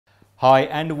Hi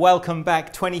and welcome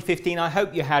back 2015. I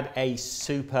hope you had a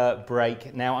super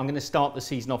break. Now I'm going to start the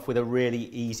season off with a really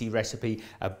easy recipe,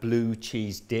 a blue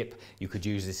cheese dip. You could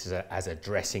use this as a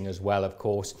dressing as well, of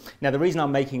course. Now the reason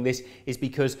I'm making this is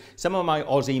because some of my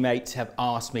Aussie mates have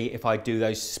asked me if I do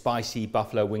those spicy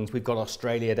buffalo wings. We've got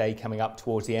Australia Day coming up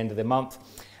towards the end of the month,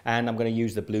 and I'm going to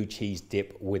use the blue cheese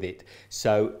dip with it.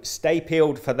 So stay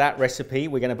peeled for that recipe.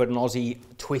 We're going to put an Aussie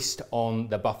twist on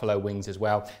the buffalo wings as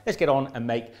well. Let's get on and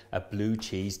make a blue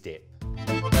cheese dip.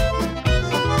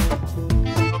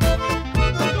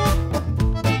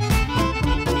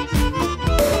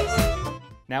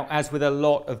 Now, as with a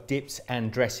lot of dips and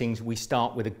dressings, we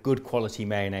start with a good quality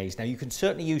mayonnaise. Now, you can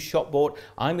certainly use shop bought.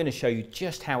 I'm going to show you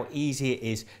just how easy it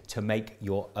is to make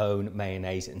your own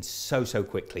mayonnaise, and so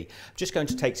quickly. I'm just going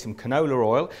to take some canola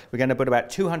oil. We're going to put about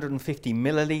 250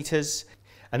 milliliters,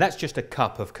 and that's just a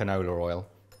cup of canola oil.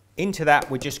 Into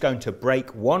that, we're just going to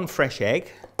break one fresh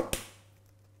egg.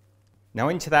 Now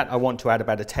into that, I want to add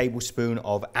about a tablespoon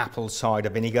of apple cider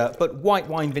vinegar, but white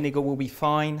wine vinegar will be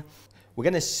fine. We're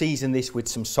going to season this with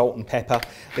some salt and pepper,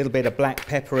 a little bit of black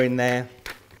pepper in there,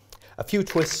 a few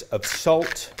twists of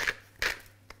salt,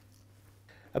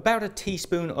 about a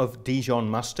teaspoon of Dijon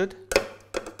mustard,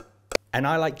 and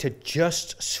I like to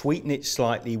just sweeten it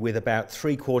slightly with about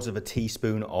 3/4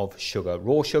 teaspoon of sugar.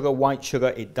 Raw sugar, white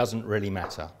sugar, it doesn't really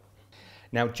matter.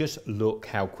 Now just look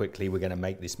how quickly we're going to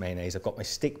make this mayonnaise. I've got my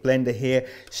stick blender here.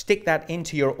 Stick that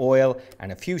into your oil,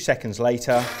 and a few seconds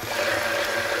later,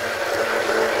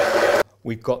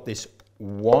 we've got this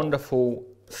wonderful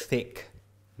thick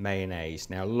mayonnaise.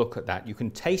 Now look at that. You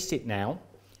can taste it now,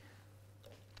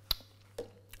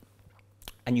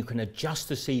 and you can adjust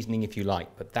the seasoning if you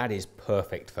like, but that is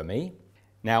perfect for me.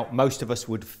 Now most of us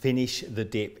would finish the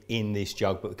dip in this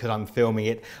jug, but because I'm filming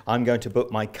it, I'm going to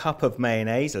put my cup of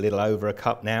mayonnaise, a little over a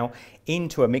cup now,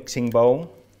 into a mixing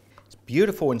bowl. It's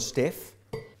beautiful and stiff.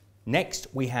 Next,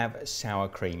 we have sour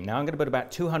cream. Now I'm going to put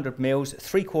about 200 mils,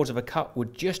 3/4 cup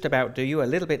would just about do you, a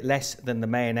little bit less than the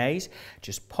mayonnaise.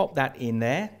 Just pop that in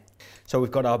there. So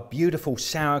we've got our beautiful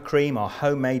sour cream, our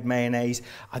homemade mayonnaise.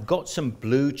 I've got some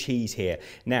blue cheese here.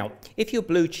 Now, if your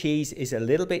blue cheese is a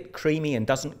little bit creamy and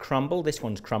doesn't crumble, this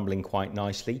one's crumbling quite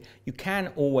nicely, you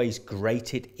can always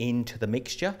grate it into the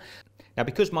mixture. Now,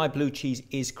 because my blue cheese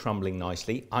is crumbling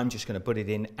nicely, I'm just going to put it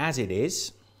in as it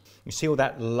is. You see all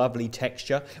that lovely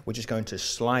texture? We're just going to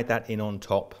slide that in on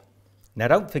top. Now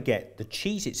don't forget, the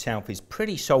cheese itself is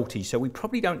pretty salty, so we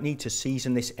probably don't need to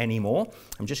season this anymore.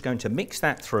 I'm just going to mix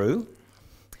that through.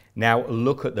 Now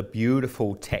look at the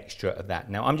beautiful texture of that.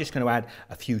 Now I'm just going to add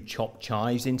a few chopped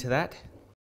chives into that.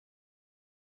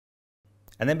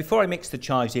 And then before I mix the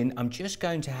chives in, I'm just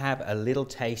going to have a little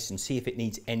taste and see if it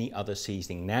needs any other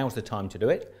seasoning. Now's the time to do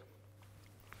it.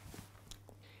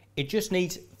 It just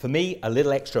needs, for me, a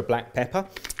little extra black pepper.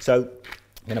 So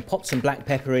I'm going to pop some black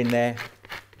pepper in there,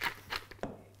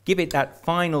 give it that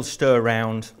final stir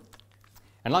around.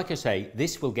 And like I say,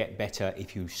 this will get better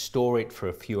if you store it for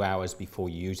a few hours before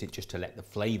you use it, just to let the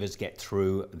flavors get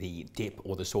through the dip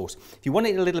or the sauce. If you want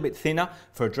it a little bit thinner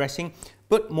for a dressing,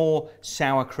 put more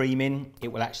sour cream in, it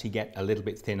will actually get a little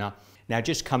bit thinner. Now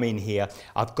just come in here,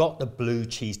 I've got the blue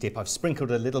cheese dip, I've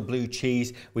sprinkled a little blue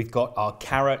cheese, we've got our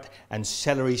carrot and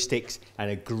celery sticks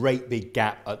and a great big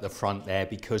gap at the front there,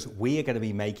 because we are going to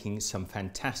be making some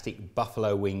fantastic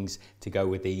buffalo wings to go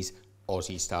with these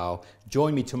Aussie style.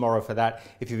 Join me tomorrow for that.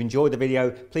 If you've enjoyed the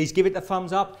video, please give it the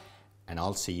thumbs up, and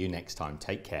I'll see you next time.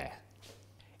 Take care.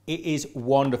 It is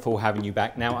wonderful having you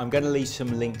back. Now I'm going to leave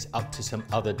some links up to some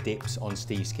other dips on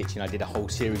Steve's Kitchen. I did a whole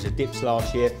series of dips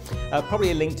last year.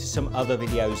 Probably a link to some other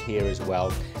videos here as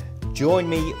well. Join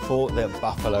me for the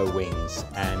buffalo wings,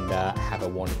 and have a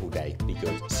wonderful day. Be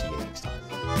good. See you next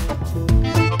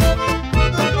time.